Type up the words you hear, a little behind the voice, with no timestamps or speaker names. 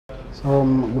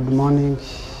Good morning.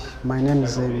 My name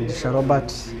is MUGISHA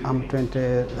Robert. I'm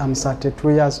 32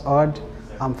 years old.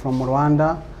 I'm from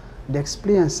Rwanda. The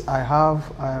experience I have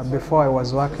before I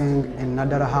was working in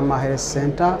Nationality-RWANDA Health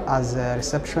Center as a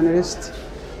receptionist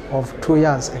of 2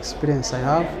 years experience I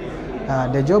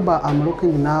have. The job I'm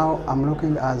looking now, I'm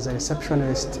looking as a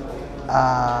receptionist.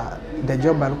 The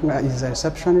job I'm looking at is a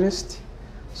receptionist.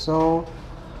 So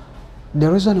the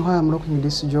reason why I'm looking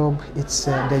this job, it's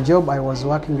the job I was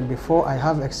working before. I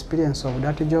have experience of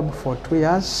that job for 2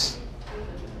 years.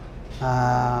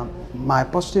 My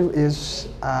positive is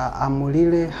I'm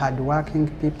really hardworking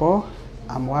people.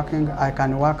 I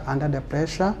can work under the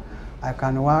pressure. I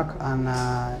can work on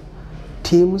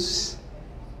teams,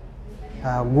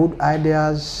 good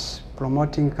ideas,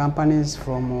 promoting companies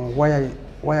from where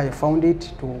I found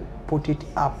it to put it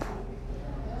up.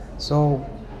 So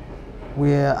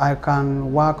I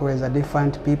can work with the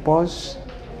different peoples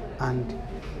and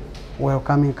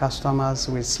welcoming customers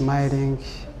with smiling,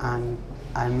 and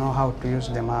I know how to use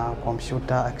them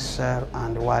computer, Excel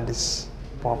and Words,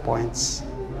 PowerPoints.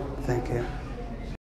 Thank you.